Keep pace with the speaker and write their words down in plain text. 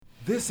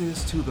This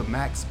is To The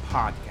Max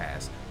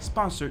podcast,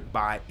 sponsored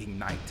by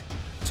Ignite.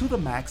 To The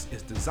Max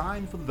is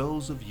designed for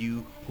those of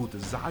you who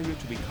desire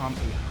to become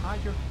a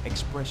higher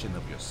expression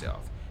of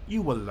yourself.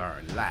 You will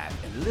learn, laugh,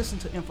 and listen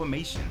to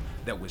information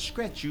that will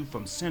stretch you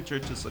from center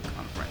to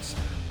circumference.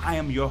 I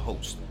am your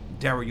host,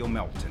 Dario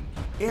Melton.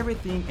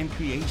 Everything in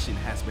creation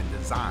has been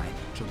designed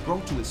to grow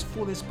to its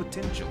fullest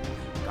potential.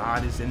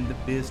 God is in the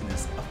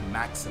business of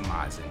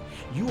maximizing.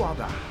 You are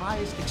the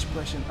highest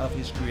expression of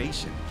His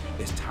creation.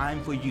 It's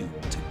time for you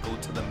to go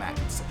to the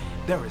max.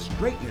 There is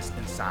greatness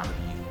inside of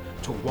you.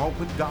 To walk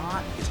with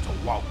God is to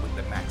walk with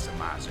the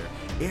maximizer.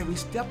 Every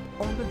step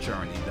on the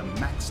journey, the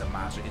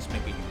maximizer is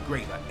making you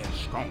greater and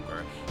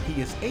stronger.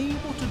 He is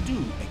able to do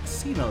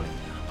exceedingly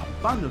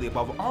abundantly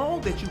above all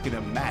that you can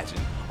imagine,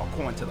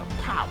 according to the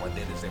power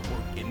that is at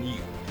work in you.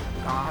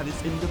 God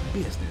is in the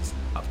business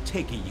of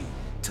taking you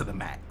to the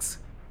max.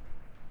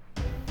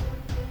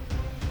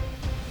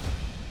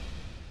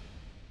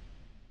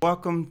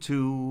 Welcome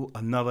to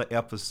another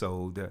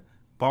episode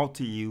brought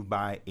to you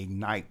by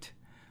Ignite.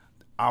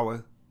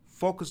 Our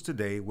focus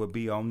today will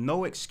be on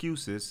no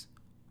excuses,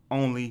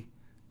 only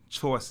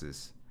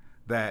choices.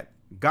 That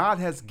God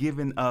has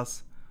given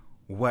us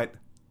what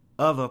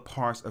other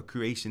parts of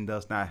creation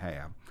does not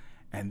have,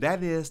 and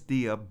that is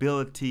the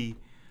ability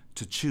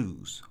to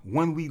choose.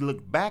 When we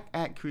look back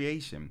at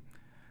creation,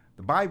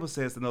 the Bible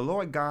says that the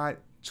Lord God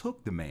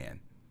took the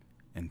man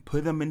and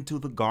put him into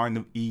the Garden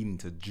of Eden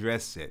to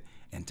dress it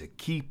and to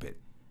keep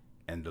it.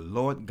 And the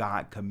Lord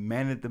God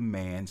commanded the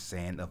man,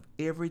 saying, of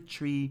every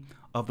tree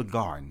of the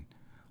garden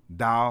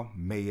thou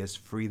mayest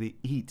freely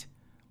eat,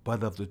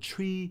 but of the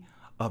tree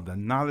of the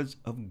knowledge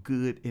of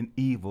good and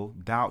evil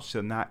thou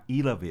shalt not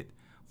eat of it.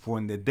 For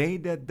in the day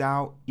that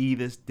thou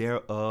eatest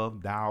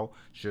thereof, thou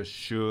shalt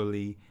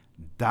surely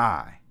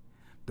die.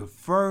 The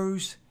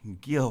first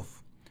gift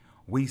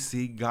we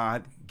see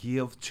God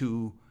give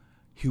to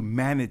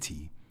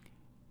humanity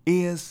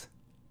is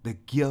the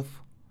gift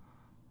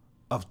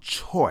of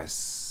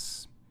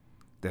choice.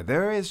 That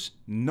there is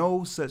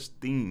no such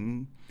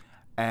thing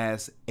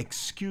as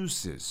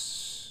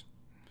excuses.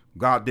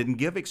 God didn't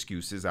give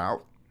excuses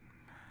out.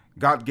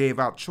 God gave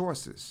out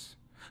choices.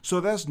 So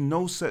there's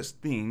no such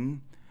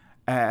thing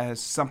as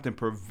something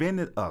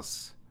prevented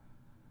us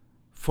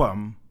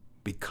from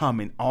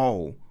becoming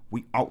all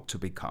we ought to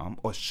become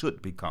or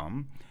should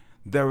become.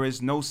 There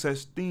is no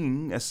such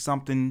thing as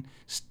something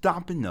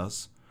stopping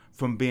us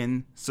from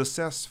being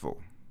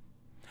successful.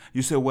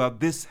 You say, well,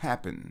 this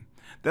happened.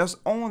 There's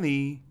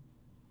only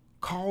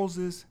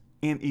causes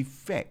and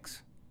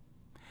effects.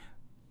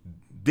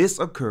 This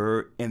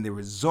occurred and the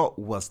result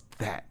was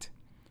that.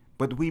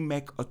 But we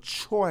make a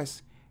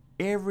choice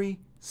every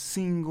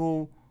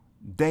single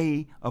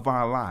day of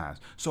our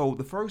lives. So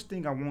the first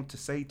thing I want to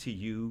say to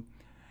you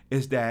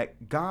is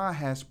that God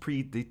has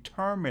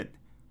predetermined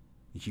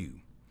you.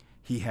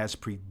 He has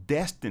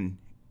predestined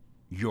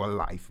your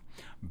life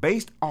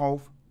based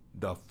off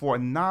the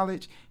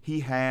foreknowledge He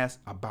has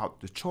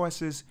about the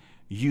choices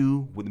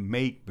you would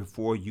make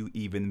before you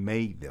even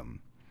made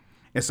them.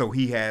 And so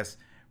He has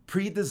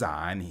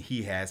pre-designed,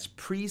 He has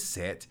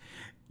preset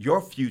your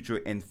future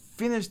and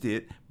finished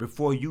it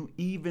before you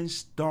even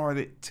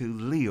started to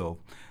live.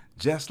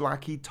 Just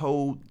like He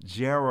told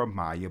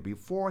Jeremiah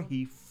before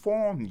He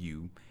formed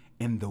you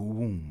in the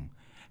womb.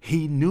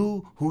 He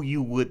knew who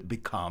you would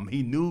become.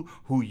 He knew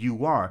who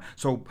you are.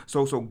 So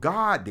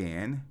God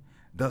then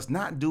does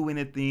not do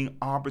anything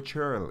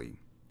arbitrarily.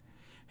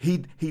 He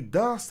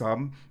does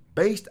something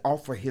based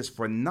off of His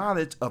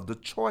foreknowledge of the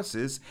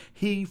choices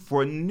He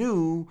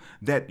foreknew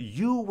that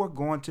you were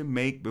going to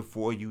make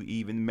before you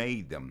even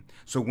made them.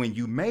 So when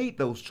you made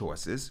those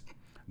choices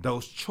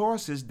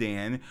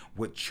then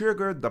would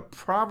trigger the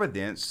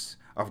providence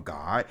of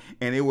God,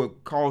 and it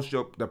would cause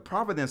the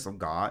providence of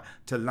God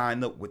to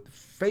line up with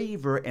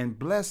favor and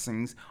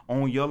blessings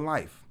on your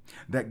life.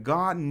 That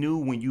God knew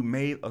when you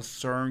made a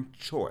certain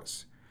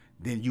choice,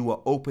 then you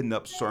will open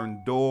up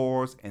certain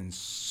doors and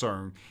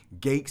certain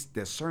gates,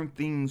 that certain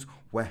things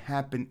will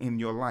happen in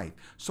your life.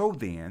 So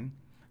then,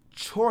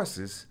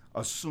 choices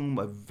assume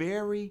a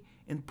very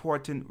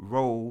important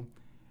role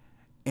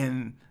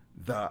in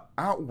the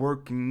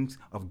outworkings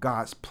of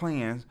God's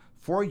plans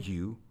for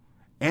you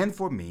and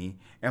for me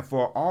and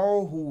for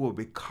all who will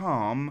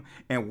become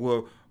and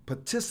will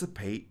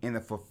participate in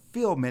the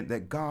fulfillment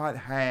that God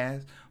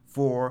has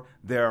for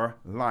their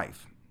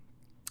life.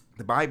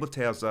 The Bible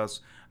tells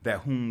us that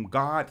whom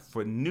God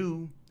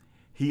foreknew,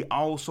 He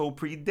also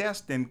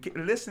predestined.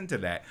 Listen to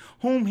that.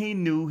 Whom He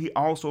knew, He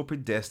also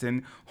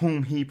predestined.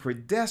 Whom He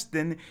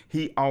predestined,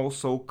 He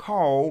also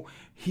called.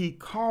 He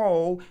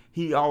called,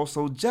 He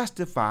also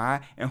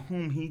justified. And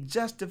whom He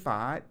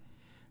justified,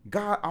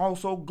 God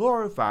also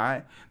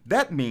glorified.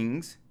 That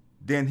means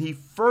then He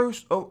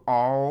first of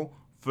all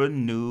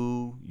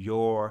foreknew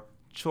your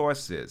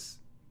choices.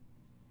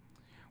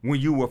 When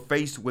you were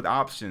faced with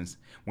options,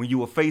 when you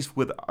were faced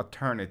with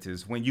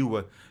alternatives, when you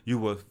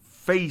were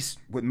faced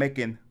with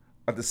making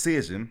a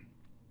decision,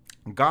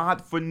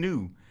 God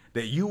foreknew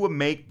that you would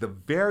make the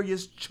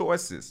various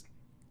choices.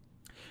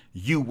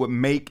 you would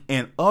make,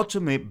 and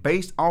ultimately,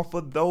 based off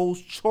of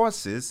those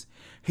choices,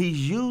 he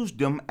used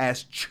them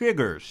as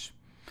triggers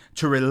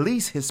to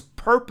release his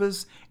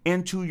purpose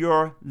into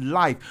your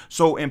life.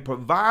 So in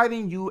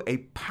providing you a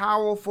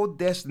powerful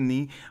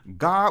destiny,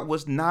 God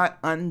was not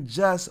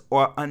unjust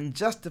or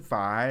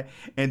unjustified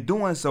in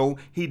doing so.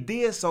 He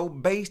did so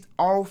based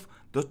off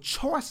the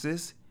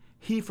choices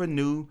he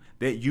foreknew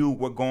that you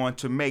were going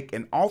to make.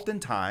 And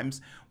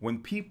oftentimes, when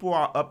people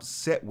are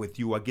upset with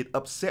you or get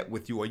upset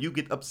with you or you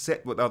get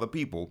upset with other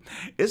people,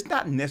 it's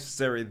not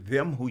necessarily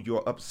them who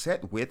you're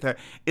upset with.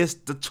 It's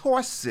the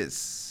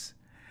choices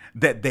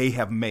that they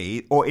have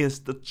made, or it's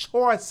the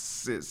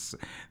choices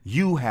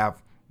you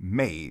have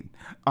made.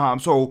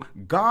 So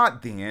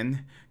God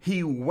then,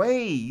 he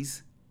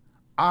weighs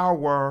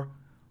our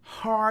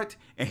heart,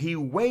 and he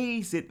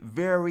weighs it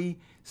very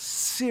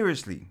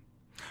seriously,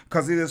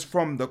 because it is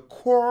from the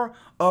core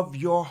of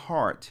your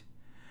heart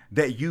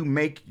that you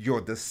make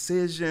your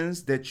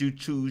decisions, that you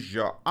choose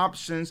your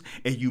options,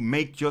 and you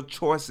make your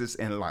choices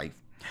in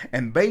life.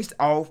 And based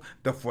off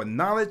the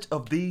foreknowledge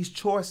of these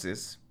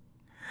choices,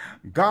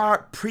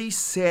 God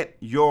preset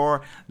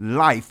your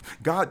life.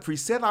 God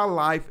preset our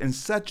life in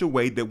such a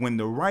way that when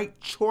the right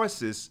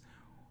choices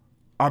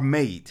are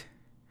made,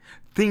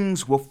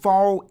 things will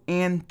fall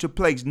into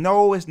place.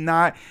 No, it's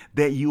not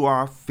that you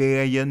are a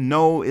failure.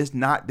 No, it's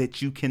not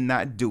that you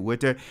cannot do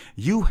it.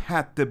 You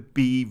have to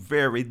be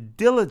very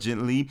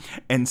diligently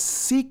and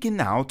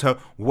seeking out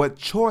what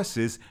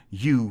choices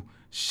you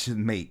should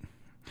make.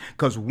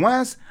 Because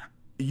once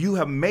you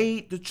have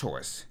made the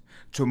choice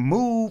to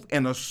move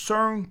in a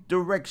certain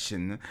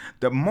direction,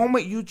 the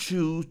moment you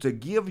choose to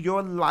give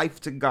your life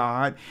to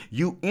God,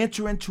 you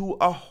enter into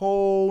a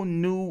whole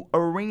new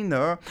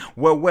arena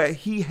where what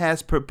he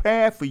has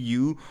prepared for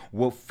you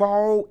will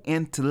fall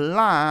into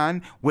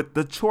line with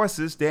the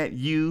choices that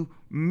you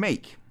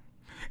make.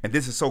 And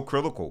this is so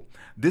critical.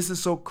 This is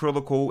so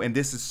critical, and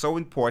this is so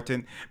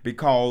important,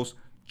 because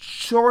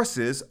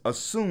choices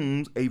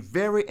assumes a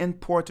very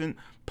important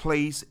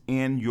place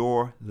in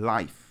your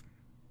life.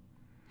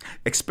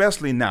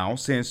 Especially now,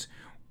 since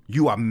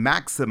you are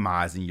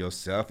maximizing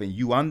yourself and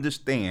you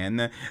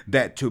understand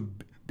that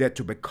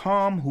to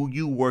become who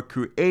you were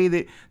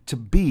created to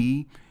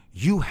be,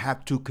 you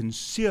have to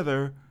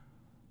consider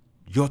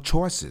your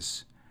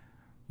choices.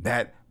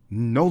 That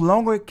no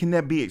longer can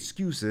there be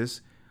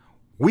excuses.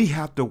 We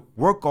have to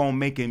work on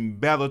making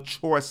better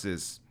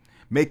choices,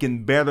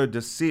 making better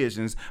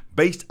decisions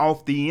based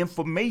off the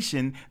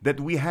information that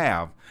we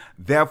have.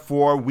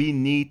 Therefore, we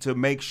need to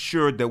make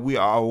sure that we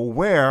are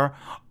aware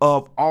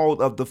of all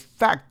of the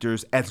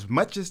factors as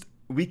much as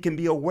we can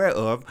be aware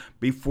of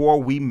before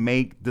we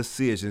make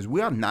decisions. We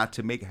are not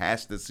to make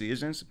hash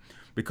decisions,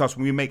 because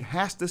when we make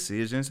hash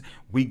decisions,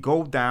 we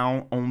go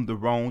down on the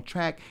wrong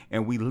track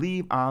and we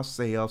leave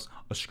ourselves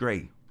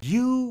astray.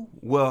 You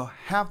will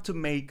have to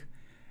make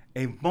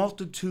a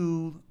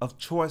multitude of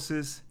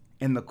choices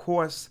in the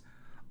course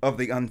of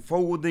the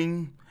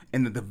unfolding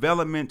and the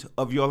development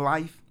of your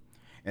life.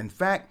 In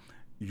fact,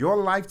 your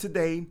life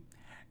today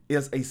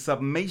is a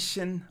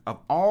summation of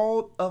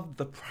all of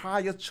the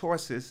prior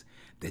choices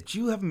that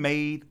you have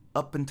made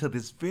up until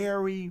this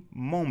very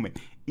moment.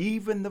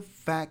 Even the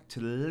fact to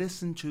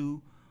listen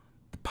to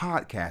the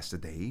podcast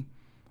today,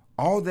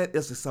 all that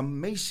is a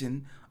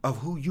summation of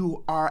who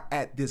you are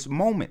at this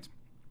moment.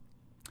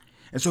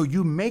 And so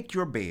you make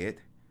your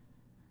bed,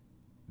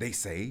 they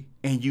say,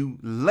 and you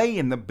lay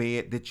in the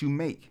bed that you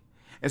make.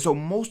 And so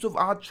most of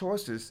our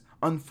choices,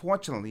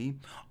 unfortunately,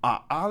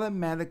 are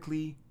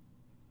automatically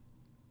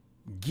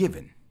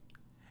given.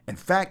 In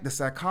fact, the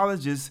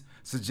psychologists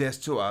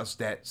suggest to us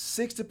that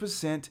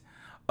 60%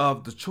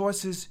 of the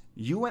choices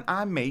you and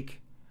I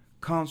make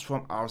comes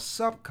from our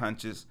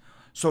subconscious,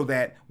 so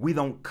that we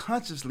don't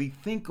consciously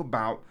think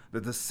about the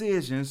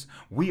decisions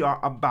we are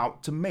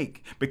about to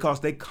make,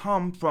 because they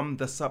come from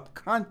the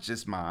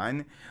subconscious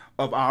mind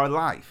of our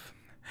life.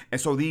 And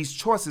so these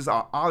choices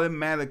are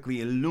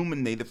automatically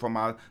illuminated from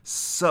our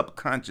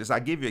subconscious. I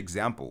give you an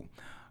example.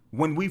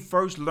 When we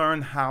first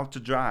learn how to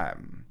drive,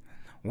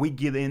 we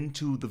get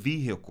into the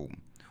vehicle.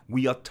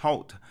 We are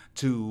taught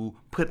to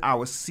put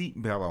our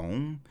seatbelt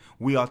on.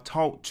 We are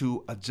taught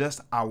to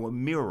adjust our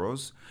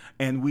mirrors,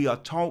 and we are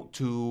taught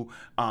to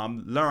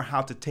learn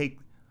how to take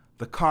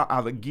the car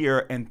out of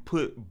gear and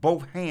put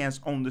both hands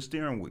on the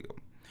steering wheel.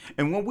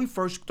 And when we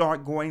first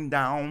start going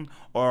down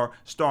or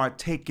start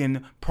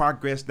taking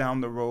progress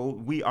down the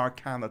road, we are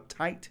kind of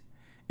tight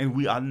and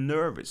we are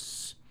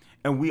nervous,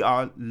 and we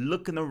are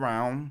looking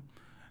around,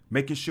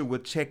 making sure we're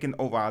checking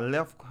over our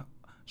left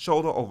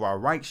shoulder, over our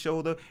right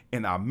shoulder,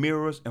 in our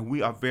mirrors, and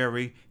we are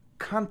very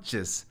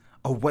conscious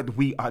of what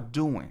we are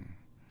doing.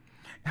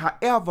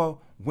 However,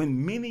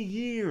 when many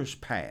years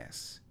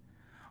pass,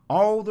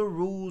 all the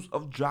rules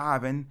of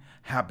driving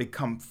have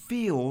become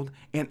filled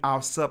in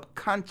our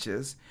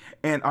subconscious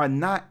and are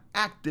not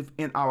active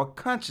in our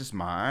conscious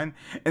mind.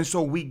 And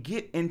so we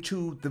get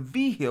into the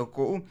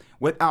vehicle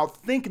without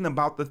thinking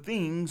about the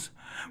things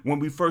when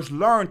we first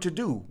learned to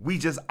do. We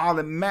just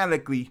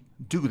automatically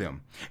do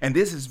them. And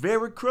this is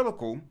very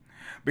critical,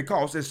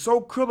 because it's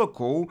so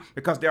critical,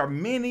 because there are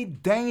many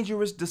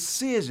dangerous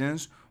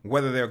decisions,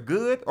 whether they're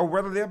good or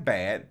whether they're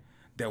bad,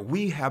 that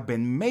we have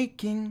been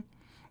making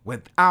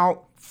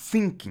without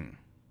thinking.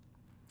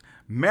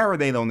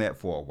 Marinate on that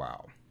for a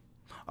while.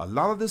 A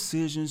lot of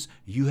decisions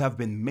you have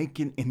been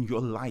making in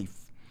your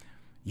life,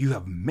 you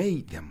have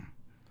made them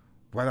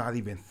without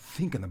even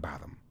thinking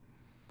about them.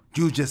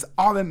 You just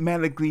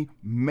automatically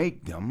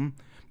make them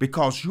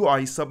because you are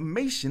a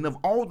summation of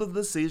all the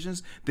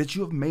decisions that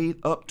you have made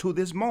up to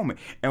this moment.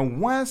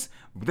 And once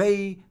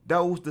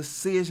those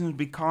decisions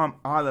become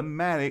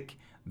automatic,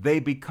 they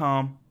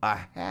become a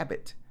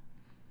habit.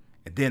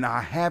 And then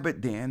our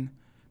habit then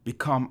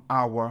become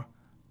our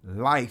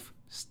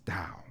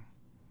lifestyle.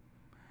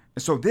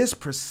 And so this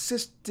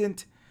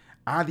persistent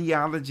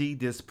ideology,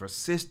 this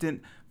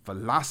persistent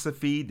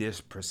philosophy,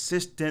 this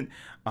persistent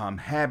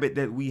habit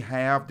that we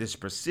have, this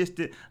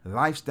persistent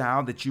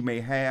lifestyle that you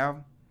may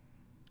have,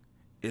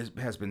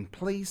 has been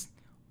placed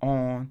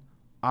on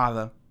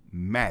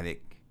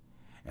automatic.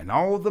 And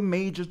all the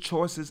major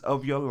choices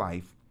of your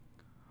life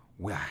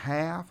will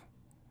have,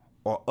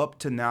 or up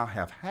to now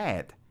have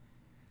had,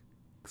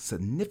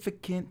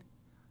 significant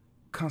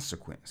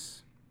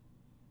consequence.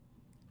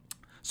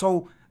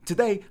 So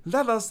today,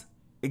 let us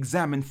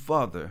examine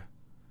further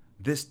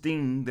this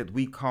thing that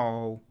we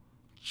call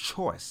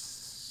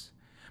choice.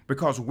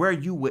 Because where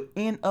you will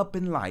end up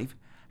in life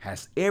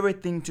has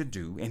everything to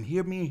do, and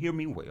hear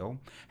me well,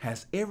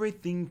 has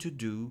everything to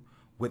do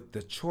with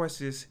the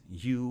choices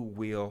you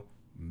will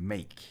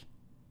make.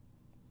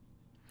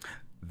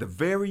 The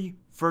very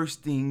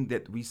first thing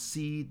that we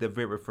see, the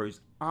very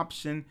first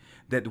option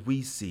that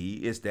we see,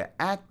 is the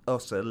act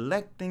of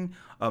selecting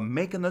or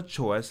making a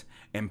choice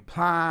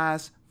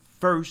implies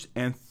first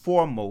and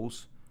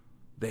foremost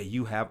that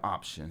you have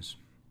options.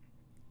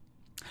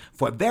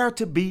 For there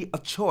to be a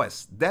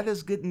choice, that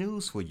is good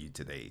news for you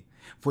today.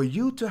 For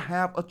you to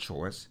have a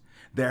choice,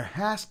 there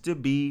has to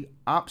be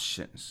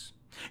options.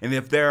 And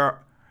if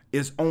there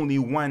is only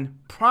one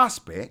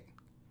prospect,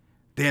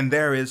 then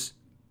there is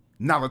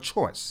not a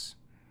choice.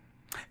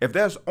 If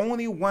there's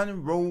only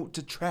one road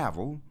to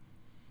travel,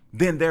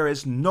 then there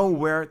is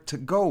nowhere to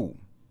go.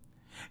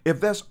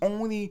 If there's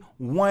only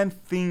one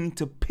thing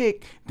to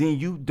pick, then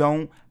you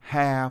don't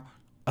have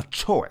a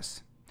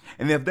choice.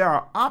 And if there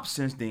are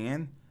options,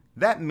 then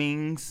that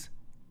means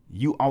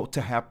you ought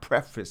to have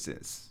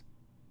preferences.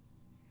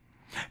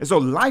 And so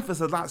life is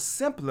a lot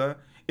simpler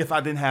if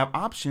I didn't have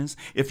options.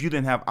 If you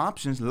didn't have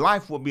options,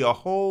 life would be a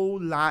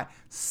whole lot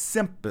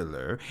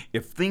simpler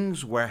if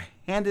things were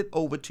handed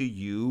over to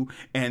you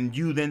and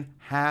you then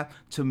have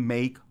to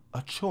make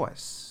a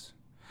choice.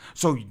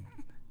 So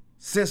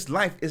since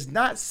life is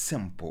not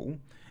simple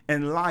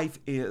and life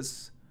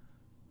is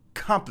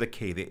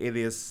complicated, it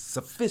is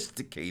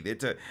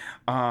sophisticated,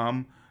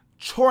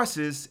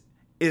 choices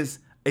is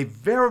a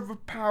very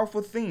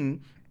powerful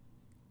thing.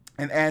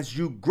 And as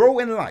you grow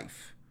in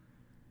life,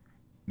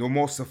 the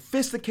more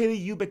sophisticated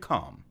you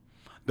become,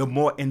 the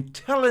more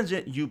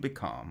intelligent you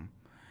become,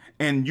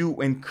 and you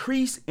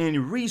increase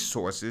in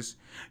resources,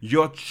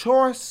 your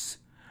choice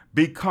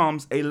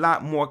becomes a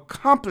lot more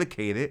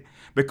complicated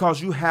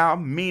because you have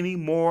many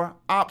more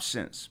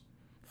options.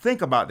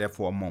 Think about that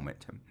for a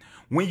moment.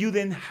 When you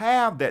didn't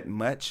have that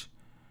much,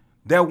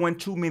 there weren't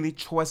too many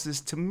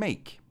choices to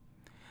make.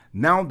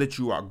 Now that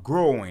you are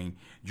growing,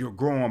 you're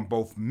growing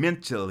both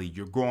mentally,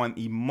 you're growing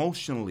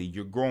emotionally,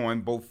 you're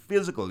growing both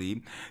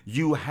physically,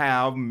 you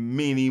have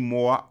many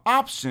more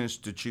options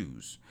to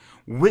choose,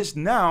 which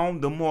now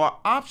the more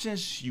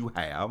options you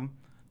have,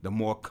 the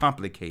more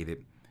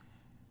complicated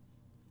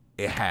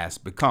it has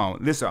become.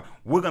 Listen,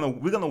 we're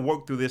gonna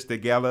work through this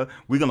together.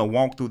 We're gonna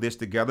walk through this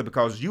together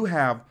because you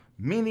have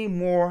many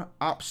more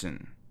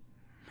options.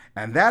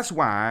 And that's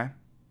why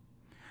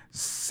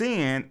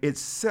sin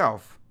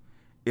itself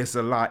is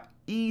a lot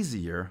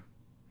easier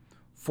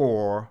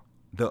for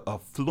the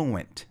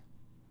affluent.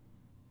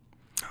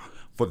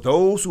 For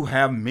those who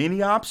have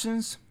many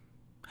options,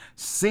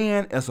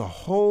 sin is a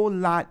whole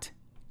lot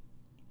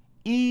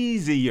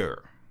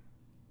easier.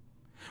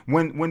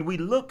 When we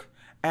look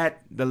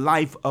at the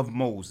life of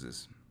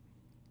Moses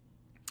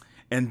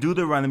in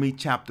Deuteronomy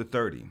chapter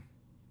 30,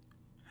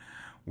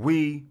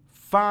 we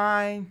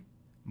find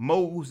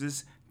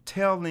Moses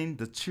telling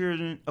the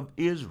children of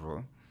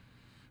Israel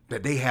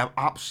that they have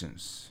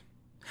options.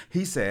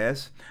 He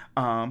says,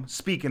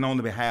 speaking on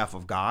the behalf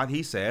of God,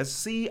 he says,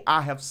 "See,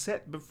 I have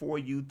set before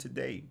you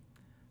today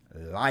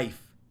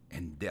life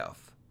and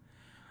death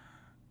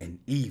and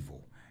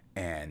evil.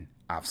 And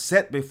I've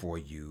set before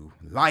you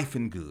life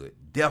and good,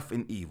 death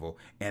and evil,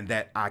 and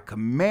that I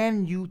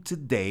command you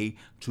today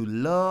to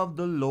love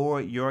the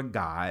Lord your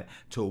God,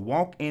 to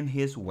walk in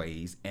his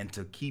ways, and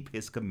to keep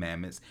his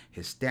commandments,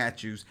 his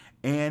statutes,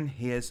 and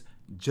his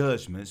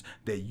judgments,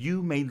 that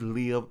you may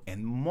live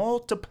and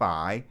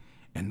multiply,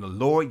 and the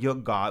Lord your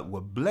God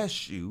will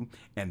bless you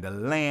in the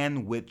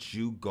land which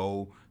you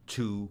go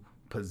to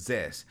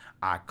possess.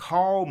 I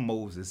call,"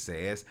 Moses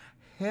says,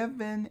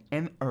 "heaven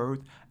and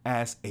earth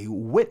as a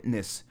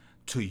witness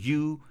to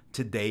you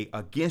today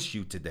against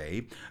you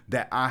today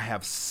that I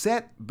have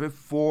set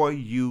before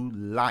you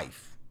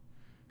life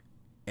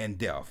and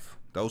death.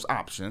 Those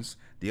options.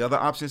 The other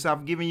options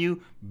I've given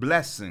you,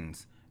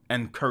 blessings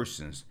and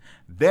cursings.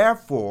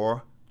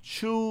 Therefore,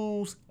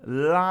 choose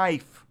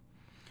life,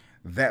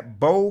 that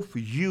both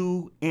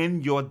you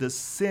and your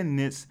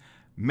descendants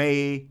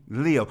may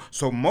live.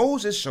 So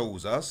Moses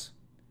shows us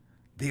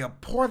the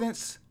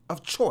importance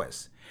of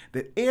choice,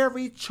 that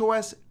every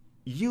choice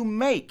you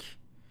make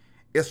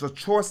is a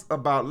choice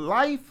about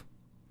life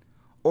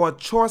or a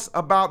choice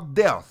about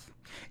death.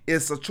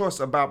 It's a choice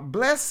about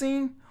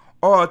blessing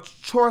or a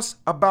choice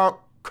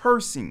about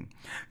cursing.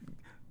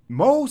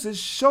 Moses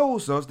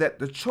shows us that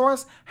the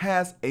choice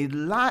has a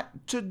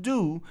lot to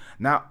do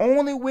not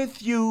only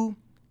with you,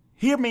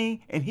 hear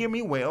me and hear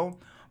me well,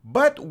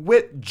 but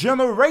with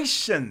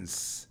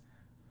generations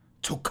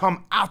to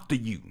come after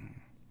you.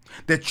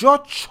 That your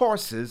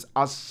choices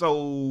are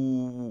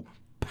so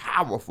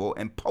powerful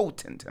and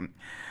potent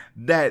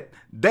that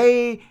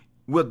they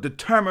will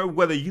determine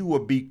whether you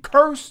will be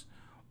cursed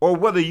or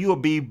whether you will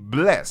be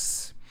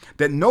blessed.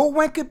 That no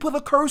one can put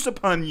a curse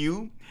upon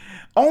you.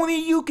 Only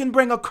you can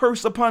bring a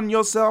curse upon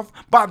yourself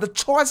by the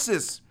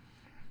choices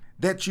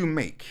that you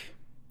make.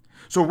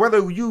 So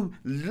whether you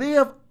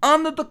live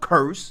under the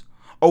curse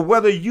or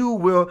whether you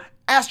will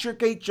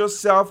extricate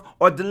yourself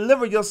or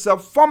deliver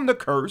yourself from the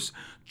curse,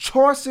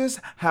 choices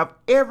have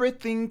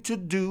everything to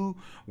do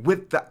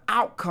with the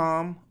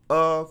outcome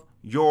of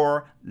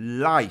your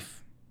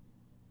life.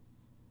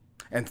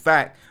 In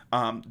fact,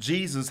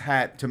 Jesus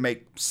had to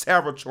make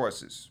several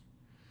choices.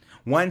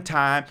 One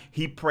time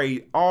he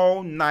prayed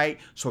all night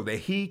so that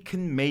he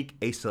can make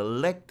a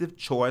selective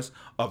choice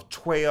of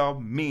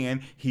 12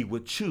 men he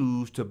would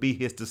choose to be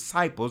his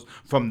disciples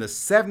from the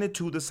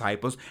 72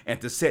 disciples,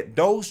 and to set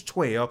those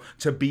 12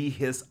 to be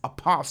his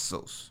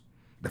apostles,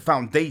 the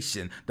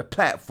foundation, the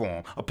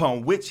platform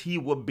upon which he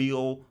would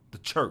build the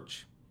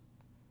church.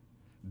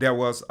 There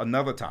was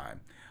another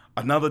time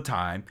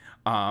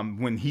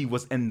when he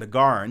was in the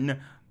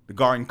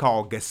garden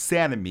called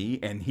Gethsemane,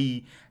 and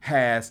he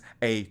has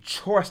a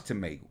choice to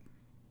make.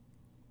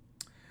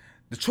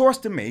 The choice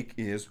to make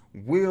is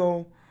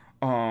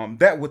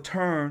that will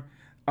turn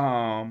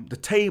the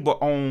table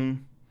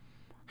on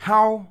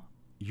how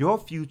your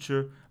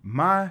future,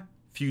 my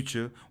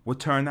future, will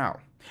turn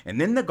out.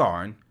 And in the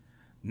garden,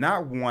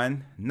 not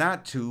one,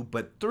 not two,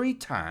 but 3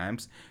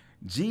 times,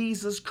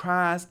 Jesus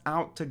cries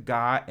out to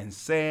God and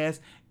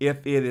says,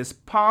 if it is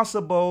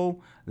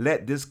possible,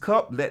 let this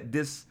cup, let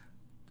this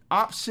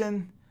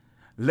option,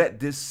 let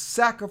this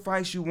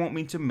sacrifice you want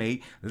me to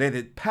make, let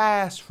it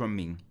pass from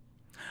me.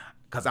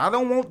 Because I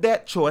don't want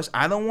that choice.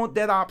 I don't want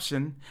that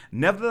option.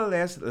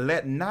 Nevertheless,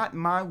 let not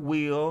my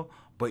will,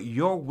 but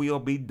your will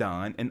be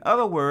done. In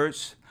other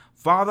words,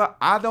 Father,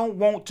 I don't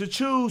want to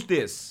choose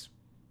this.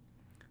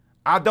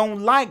 I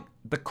don't like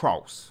the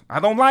cross.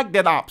 I don't like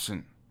that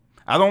option.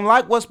 I don't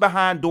like what's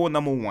behind door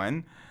number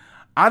 1.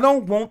 I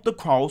don't want the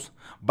cross,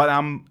 but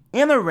I'm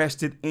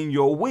interested in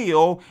your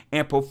will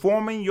and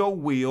performing your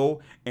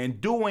will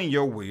and doing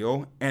your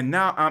will. And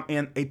now I'm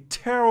in a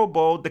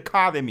terrible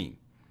dichotomy.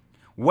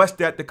 What's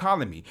that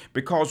dichotomy?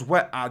 Because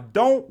what I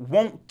don't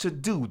want to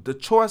do, the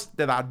choice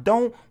that I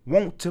don't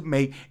want to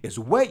make, is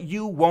what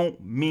you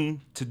want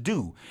me to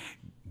do.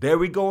 There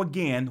we go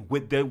again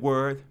with the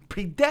word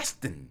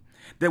predestined.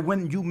 That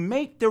when you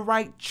make the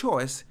right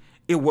choice,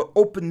 it will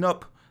open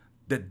up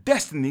the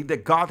destiny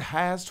that God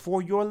has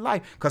for your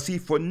life. Because he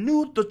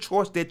foreknew the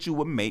choice that you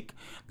would make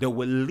that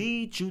will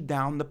lead you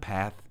down the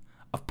path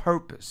of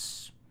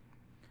purpose.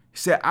 He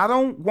said, I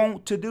don't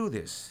want to do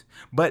this,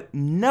 but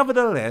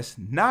nevertheless,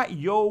 not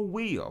your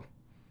will,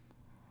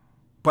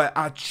 but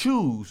I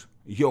choose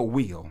your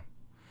will.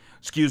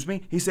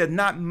 He said,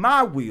 not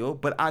my will,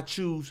 but I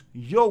choose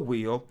your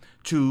will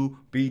to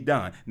be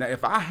done. Now,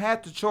 if I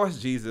had the choice,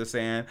 Jesus is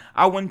saying,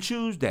 I wouldn't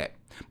choose that.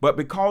 But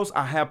because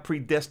I have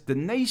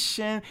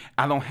predestination,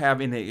 I don't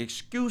have any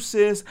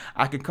excuses.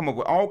 I can come up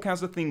with all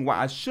kinds of things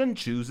why I shouldn't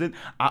choose it.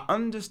 I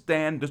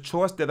understand the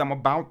choice that I'm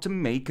about to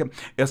make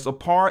is a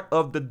part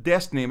of the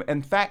destiny.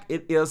 In fact,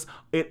 it is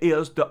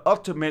the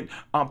ultimate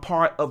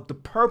part of the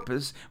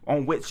purpose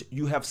on which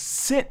you have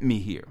sent me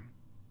here.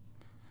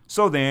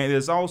 So then, it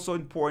is also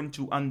important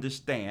to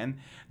understand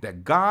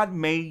that God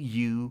made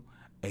you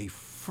a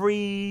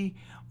free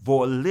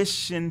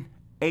volition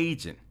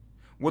agent.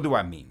 What do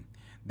I mean?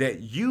 That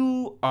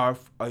you are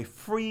a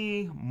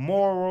free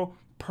moral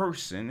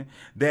person,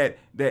 that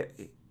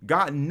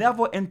God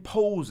never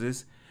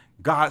imposes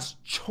God's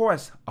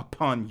choice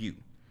upon you.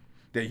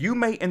 That you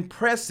may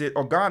impress it,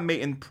 or God may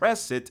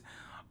impress it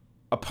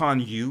upon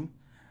you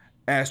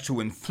as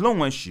to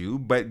influence you,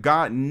 but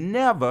God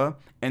never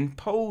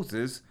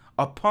imposes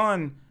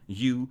upon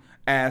you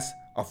as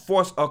a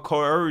force of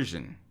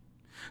coercion.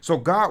 So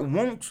God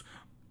wants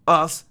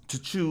us to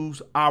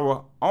choose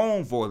our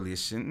own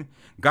volition.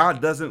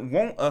 God doesn't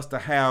want us to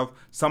have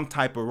some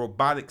type of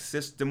robotic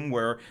system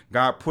where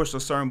God pushes a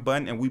certain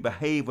button and we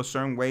behave a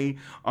certain way.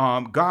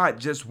 God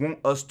just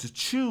wants us to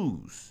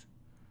choose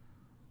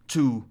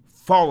to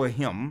follow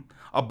him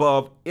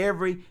above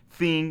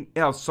everything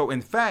else. So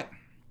in fact,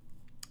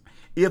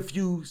 if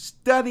you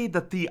study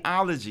the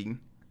theology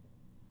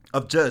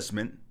of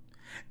judgment,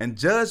 and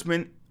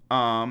judgment,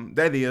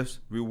 that is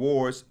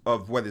rewards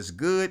of what is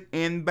good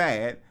and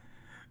bad,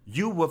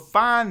 you will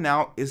find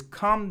out it's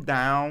come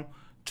down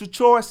to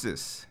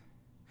choices.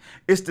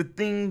 It's the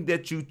thing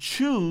that you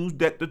choose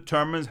that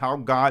determines how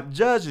God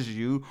judges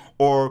you,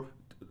 or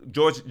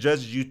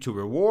judges you to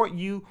reward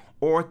you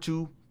or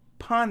to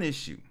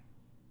punish you.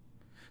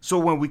 So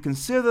when we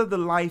consider the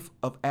life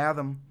of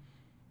Adam,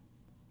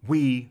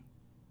 we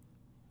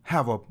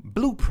have a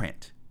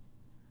blueprint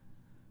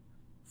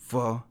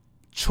for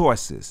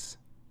choices.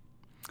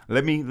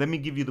 Let me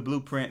give you the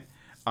blueprint.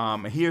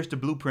 Here's the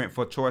blueprint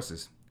for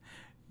choices.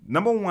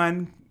 Number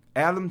one,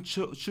 Adam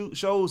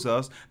shows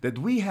us that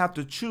we have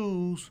to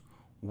choose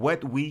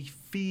what we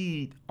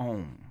feed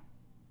on.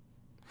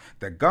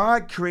 That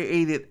God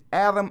created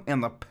Adam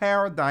in a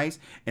paradise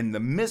in the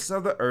midst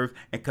of the earth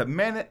and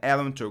commanded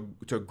Adam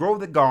to grow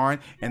the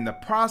garden. In the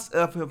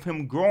process of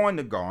him growing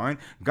the garden,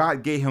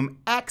 God gave him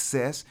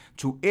access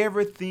to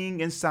everything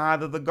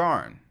inside of the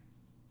garden.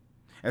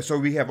 And so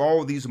we have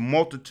all these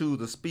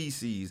multitudes of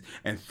species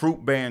and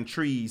fruit-bearing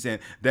trees,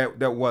 and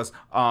that was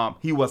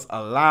he was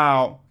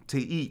allowed to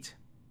eat.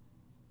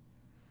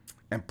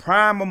 And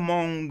prime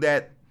among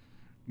that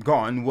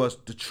garden was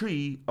the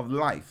tree of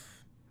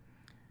life.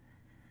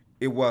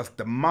 It was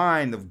the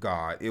mind of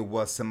God. It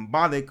was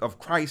symbolic of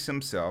Christ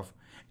himself,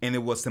 and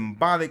it was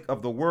symbolic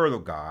of the word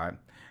of God.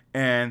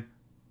 And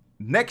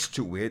next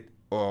to it,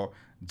 or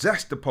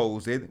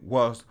juxtaposed it,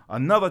 was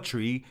another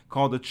tree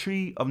called the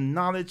tree of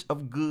knowledge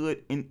of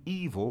good and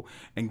evil.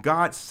 And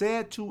God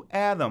said to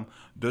Adam,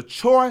 the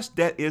choice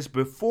that is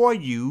before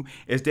you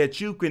is that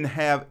you can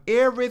have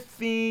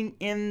everything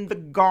in the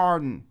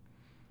garden,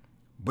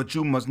 but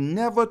you must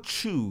never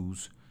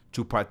choose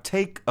to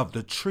partake of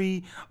the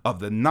tree of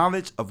the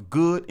knowledge of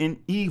good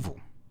and evil.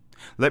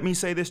 Let me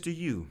say this to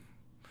you.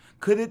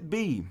 Could it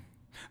be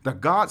that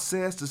God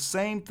says the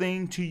same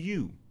thing to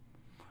you?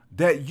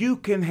 That you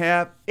can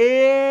have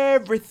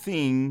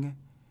everything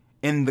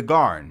in the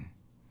garden,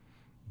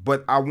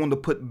 but I want to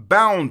put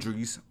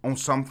boundaries on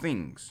some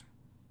things.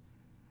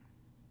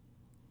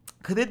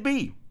 Could it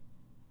be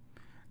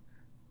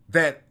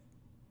that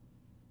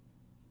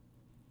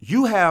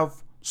you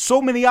have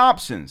so many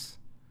options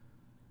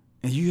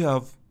and you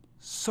have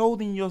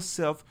sold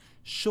yourself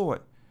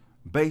short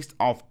based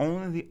off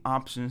only the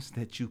options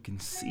that you can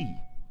see?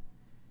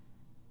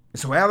 And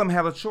so Adam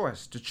had a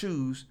choice to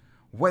choose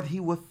what he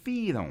would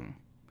feed on.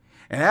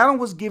 And Adam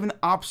was given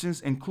options,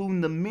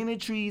 including the many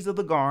trees of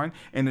the garden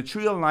and the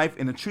tree of life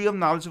and the tree of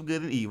knowledge of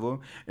good and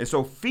evil. And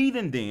so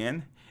feeding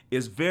then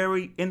is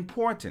very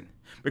important,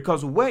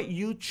 because what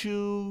you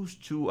choose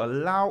to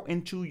allow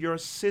into your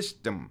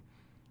system,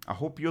 I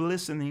hope you're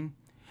listening,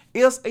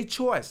 is a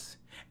choice.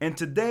 And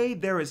today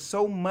there is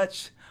so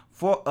much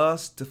for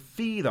us to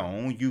feed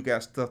on. You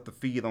got stuff to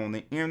feed on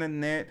the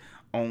internet,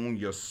 on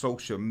your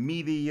social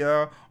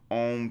media,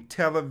 on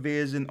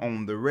television,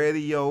 on the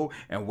radio,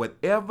 and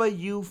whatever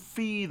you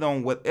feed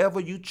on,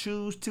 whatever you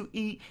choose to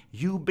eat,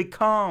 you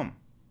become.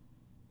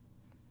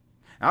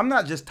 I'm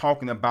not just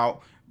talking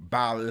about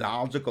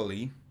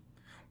biologically.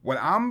 What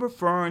I'm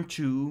referring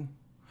to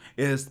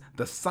is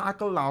the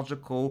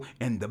psychological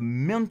and the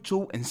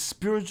mental and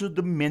spiritual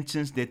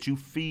dimensions that you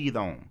feed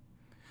on.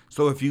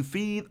 So if you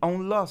feed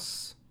on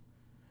lust,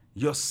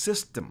 your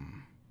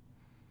system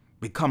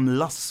become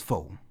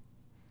lustful.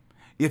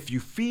 If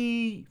you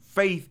feed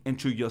faith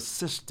into your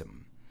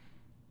system,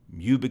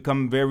 you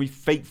become very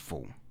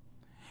faithful.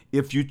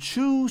 If you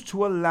choose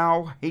to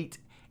allow hate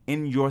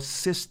in your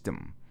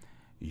system,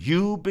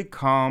 you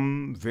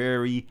become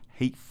very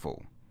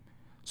hateful.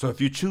 So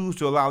if you choose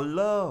to allow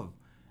love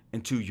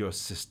into your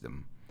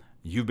system,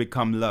 you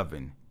become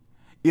loving.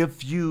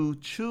 If you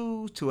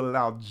choose to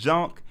allow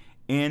junk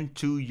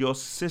into your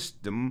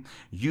system,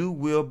 you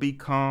will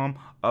become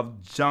a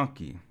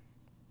junkie.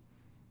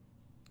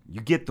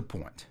 You get the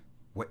point.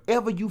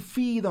 Whatever you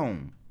feed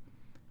on,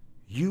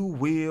 you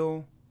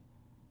will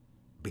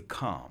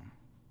become.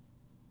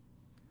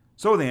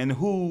 So then,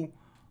 who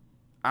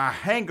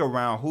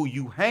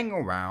you hang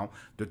around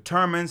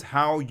determines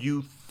how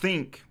you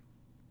think.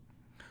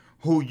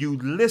 Who you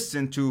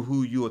listen to,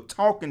 who you're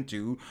talking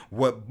to,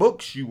 what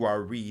books you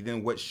are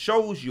reading, what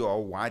shows you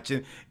are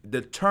watching,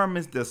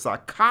 determines the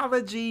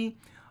psychology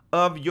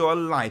of your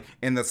life.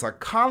 And the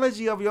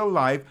psychology of your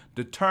life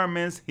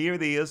determines, here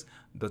it is,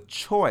 the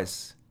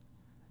choice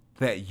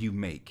that you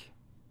make.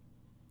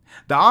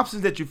 The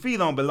options that you feed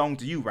on belong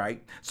to you,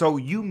 right? So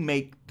you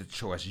make the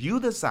choice. You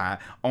decide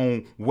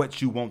on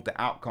what you want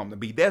the outcome to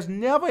be. There's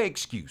never an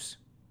excuse.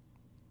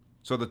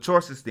 So the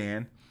choices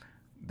then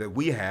that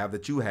we have,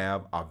 that you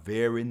have, are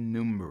very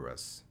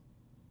numerous.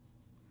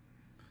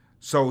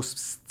 So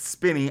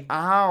spending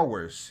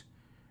hours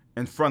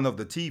in front of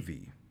the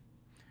TV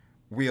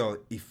will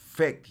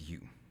affect you.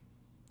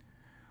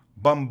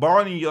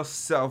 Bombarding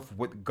yourself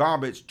with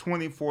garbage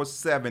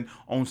 24/7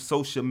 on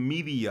social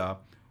media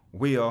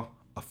will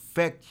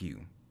affect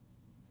you.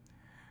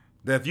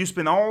 That if you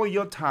spend all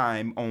your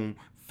time on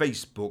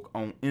Facebook,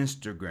 on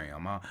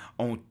Instagram,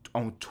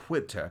 on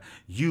Twitter,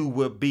 you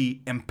will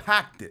be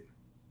impacted.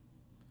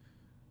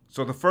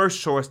 So the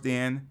first choice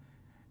then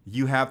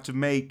you have to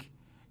make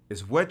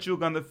is what you're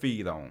going to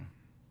feed on.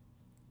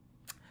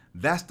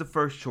 That's the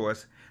first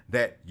choice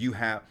that you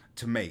have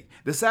to make.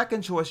 The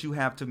second choice you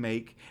have to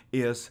make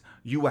is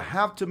you will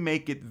have to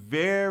make it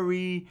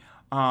very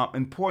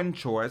important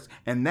choice,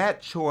 and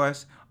that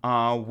choice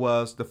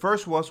was the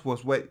first was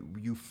what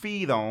you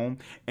feed on,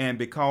 and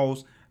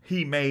because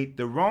he made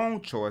the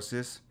wrong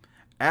choices,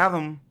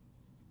 Adam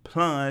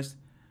plunged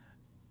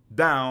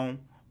down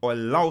or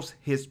lost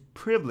his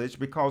privilege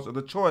because of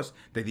the choice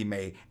that he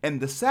made. And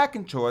the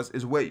second choice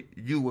is what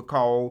you would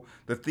call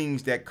the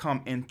things that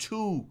come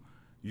into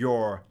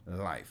your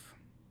life.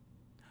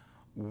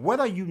 What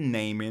are you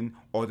naming,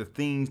 or the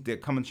things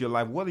that come into your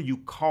life, what are you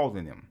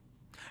calling them?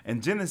 In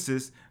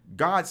Genesis,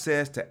 God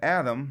says to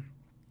Adam,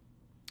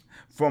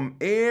 from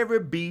every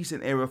beast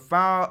and every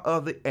fowl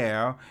of the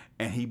air,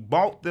 and he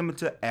brought them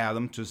to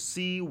Adam to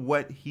see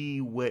what he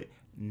would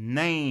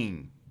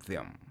name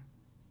them,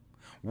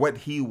 what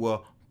he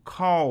will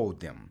call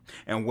them.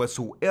 And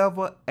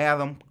whatsoever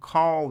Adam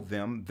called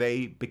them,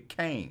 they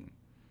became.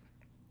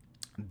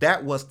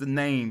 That was the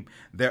name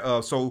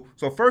thereof. So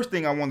first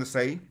thing I want to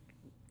say,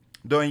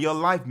 during your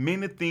life,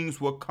 many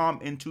things will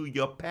come into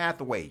your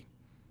pathway.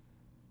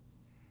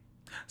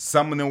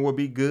 Some of them will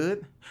be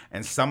good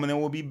and some of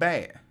them will be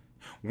bad.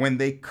 When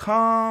they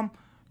come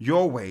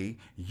your way,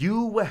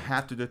 you will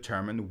have to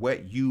determine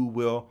what you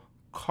will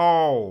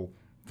call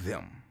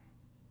them.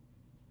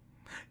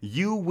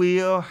 You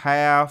will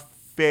have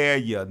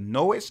failure.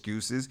 No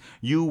excuses.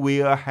 You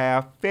will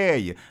have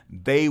failure.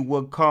 They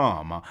will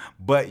come.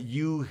 But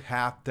you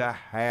have to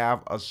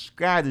have a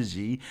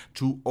strategy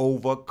to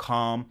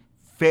overcome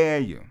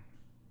failure.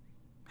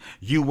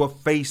 You will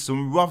face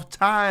some rough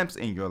times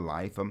in your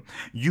life.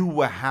 You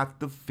will have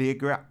to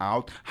figure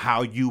out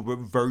how you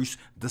reverse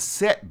the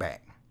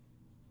setback.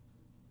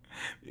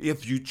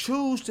 If you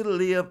choose to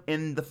live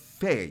in the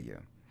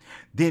failure,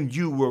 then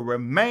you will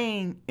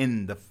remain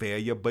in the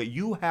failure, but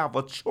you have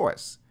a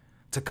choice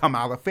to come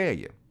out of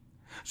failure.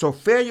 So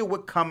failure will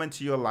come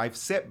into your life,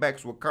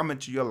 setbacks will come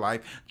into your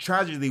life,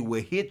 tragedy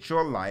will hit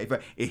your life.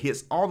 It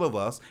hits all of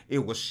us.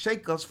 It will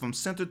shake us from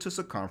center to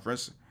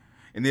circumference.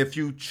 And if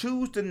you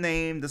choose to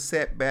name the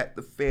setback,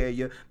 the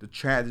failure, the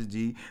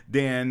tragedy,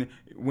 then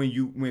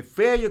when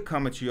failure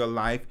comes into your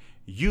life,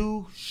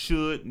 you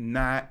should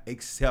not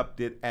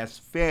accept it as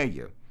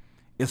failure.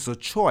 It's a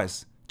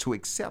choice to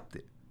accept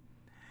it.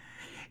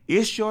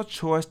 It's your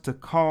choice to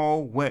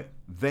call what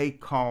they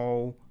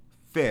call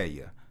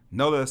failure.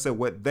 Notice I said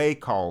what they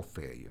call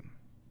failure.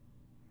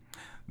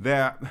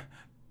 That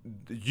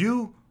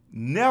you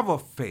never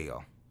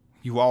fail.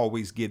 You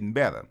always getting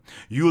better.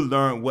 You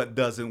learn what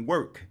doesn't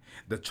work.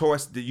 The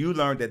choice that you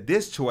learn that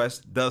this choice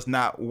does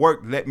not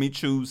work. Let me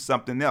choose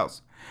something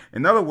else.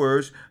 In other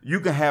words,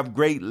 you can have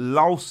great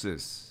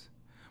losses,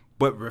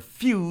 but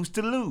refuse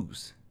to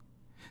lose.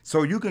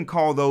 So you can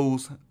call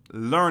those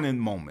learning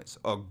moments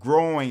or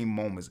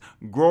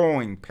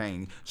growing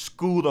pains,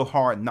 school of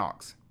hard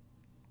knocks.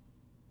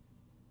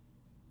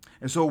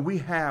 And so we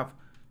have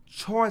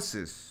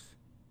choices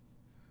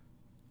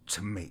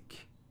to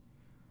make.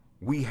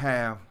 We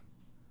have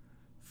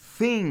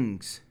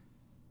things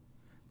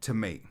to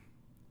make.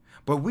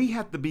 But we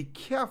have to be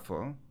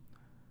careful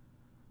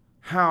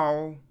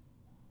how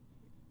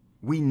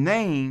we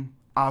name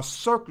our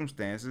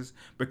circumstances,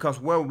 because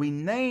where we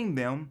name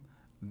them,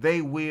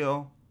 they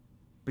will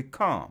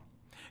become.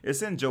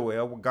 It's in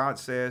Joel where God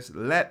says,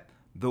 let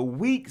the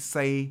weak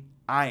say,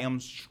 I am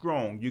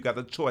strong. You got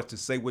a choice to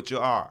say what you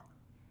are.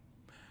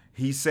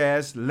 He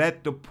says,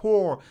 let the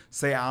poor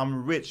say,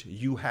 I'm rich.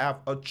 You have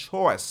a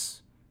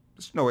choice.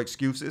 There's no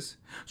excuses.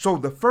 So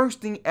the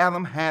first thing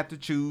Adam had to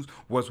choose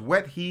was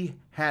what he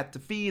had to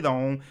feed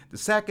on. The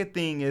second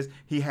thing is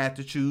he had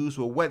to choose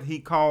what he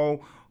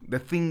called the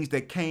things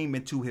that came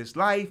into his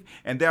life.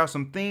 And there are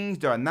some things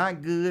that are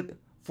not good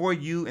for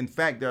you. In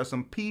fact, there are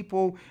some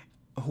people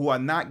who are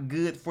not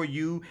good for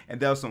you,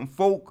 and there are some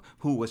folk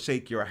who will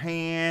shake your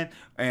hand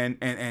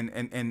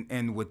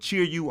and will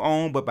cheer you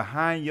on, but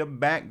behind your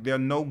back they're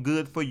no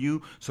good for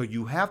you. So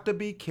you have to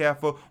be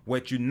careful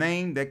what you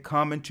name that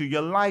come into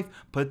your life,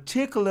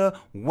 particularly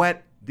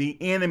what the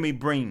enemy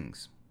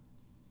brings.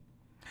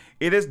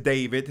 It is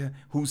David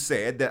who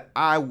said that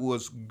I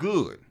was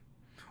good,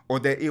 or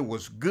that it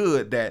was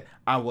good that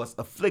I was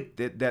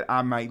afflicted, that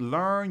I might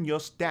learn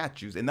your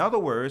statutes. In other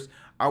words,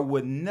 I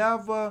would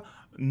never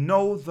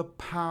know the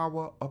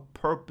power or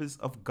purpose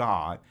of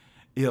God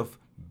if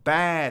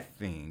bad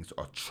things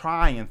or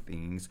trying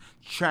things,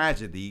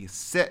 tragedy,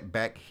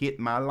 setback hit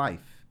my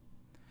life.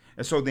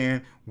 And so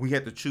then we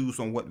have to choose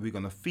on what we're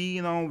going to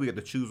feed on. We have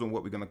to choose on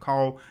what we're going to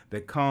call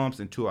that comes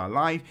into our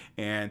life.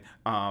 And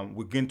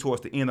we're getting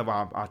towards the end of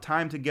our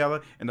time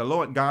together. And the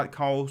Lord God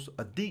calls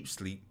a deep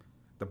sleep,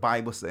 the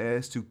Bible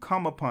says, to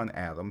come upon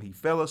Adam. He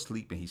fell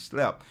asleep and he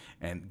slept.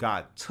 And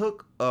God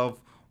took of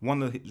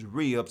one of his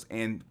ribs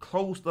and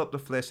closed up the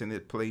flesh in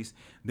its place.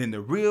 Then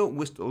the rib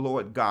which the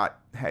Lord God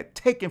had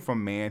taken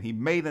from man, he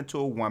made into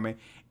a woman,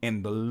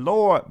 and the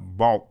Lord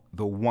brought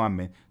the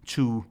woman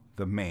to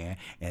the man.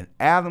 And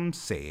Adam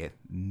said,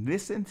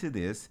 listen to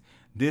this.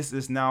 This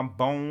is now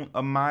bone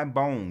of my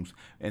bones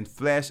and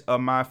flesh of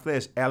my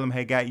flesh. Adam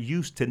had got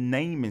used to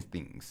naming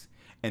things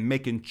and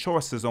making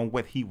choices on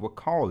what he would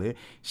call it.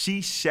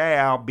 She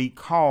shall be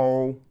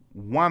called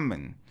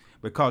woman,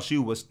 because she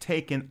was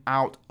taken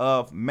out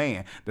of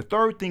man. The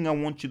third thing I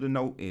want you to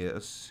know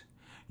is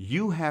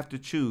you have to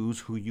choose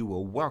who you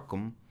will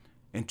welcome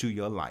into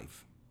your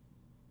life.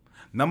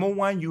 Number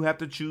one, you have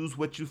to choose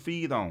what you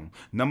feed on.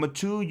 Number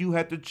two, you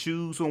have to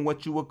choose on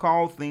what you will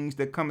call things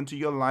that come into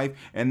your life.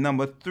 And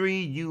number three,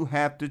 you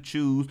have to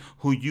choose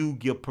who you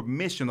give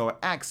permission or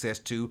access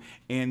to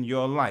in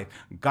your life.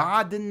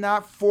 God did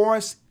not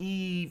force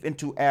Eve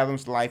into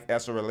Adam's life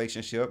as a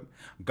relationship.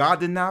 God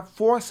did not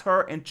force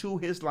her into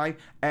his life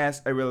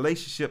as a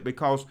relationship,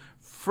 because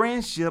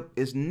friendship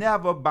is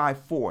never by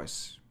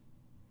force.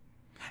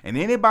 And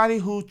anybody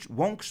who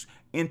wants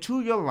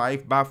into your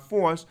life by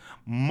force,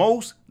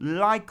 most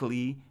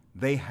likely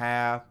they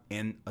have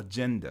an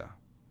agenda.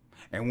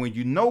 And when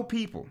you know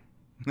people,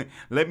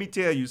 let me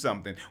tell you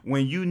something.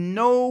 When you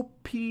know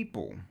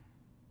people,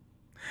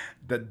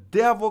 the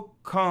devil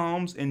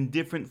comes in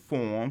different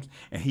forms,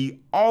 and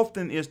he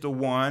often is the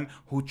one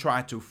who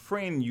tries to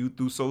friend you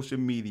through social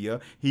media.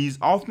 He's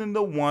often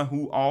the one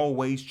who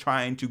always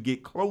trying to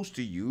get close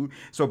to you.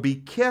 So be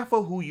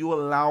careful who you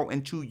allow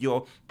into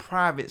your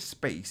private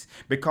space,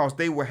 because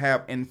they will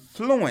have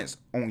influence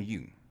on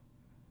you.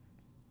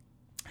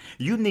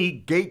 You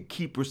need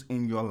gatekeepers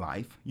in your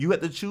life. You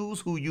have to choose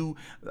who you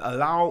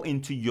allow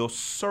into your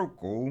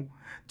circle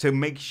to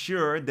make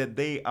sure that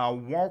they are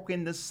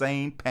walking the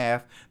same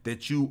path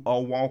that you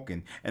are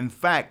walking. In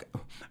fact,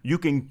 you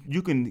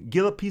can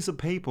get a piece of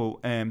paper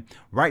and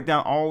write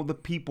down all the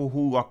people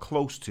who are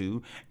close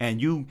to,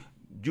 and you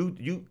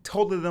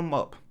total them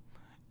up.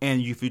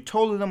 And if you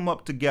total them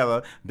up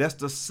together, that's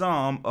the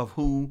sum of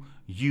who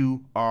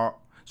you are.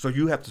 So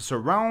you have to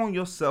surround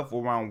yourself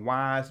around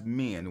wise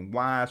men and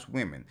wise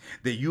women.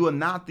 That you are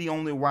not the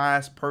only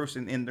wise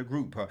person in the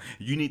group.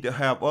 You need to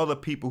have other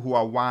people who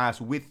are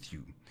wise with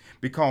you,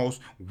 because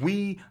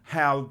we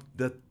have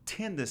the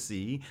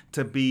tendency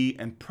to be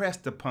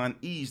impressed upon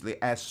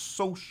easily as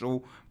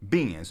social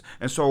beings.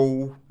 And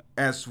so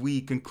as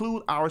we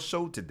conclude our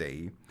show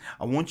today,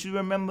 I want you to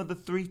remember the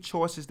three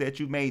choices that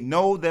you made.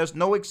 No, there's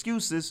no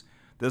excuses.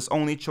 There's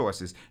only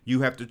choices.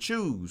 You have to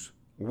choose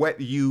what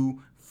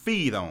you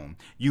feed on.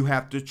 You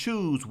have to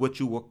choose what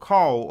you will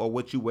call or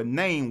what you will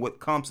name what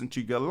comes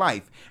into your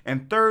life.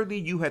 And thirdly,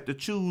 you have to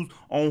choose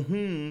on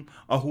whom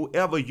or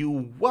whoever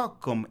you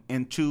welcome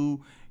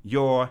into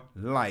your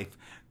life.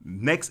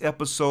 Next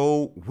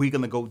episode, we're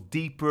going to go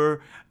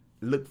deeper.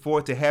 Look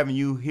forward to having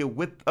you here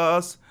with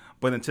us.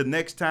 But until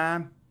next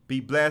time, be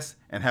blessed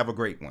and have a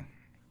great one.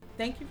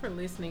 Thank you for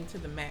listening to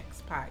the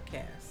Max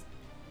Podcast.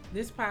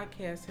 This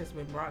podcast has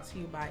been brought to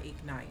you by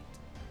Ignite.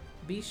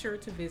 Be sure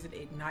to visit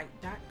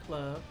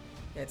ignite.club,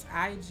 that's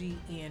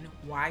IGNYTE.CLUB,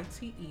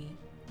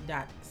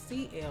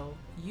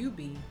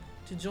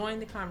 to join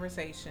the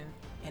conversation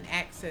and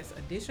access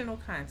additional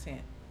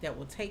content that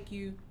will take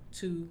you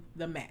to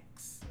the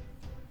max.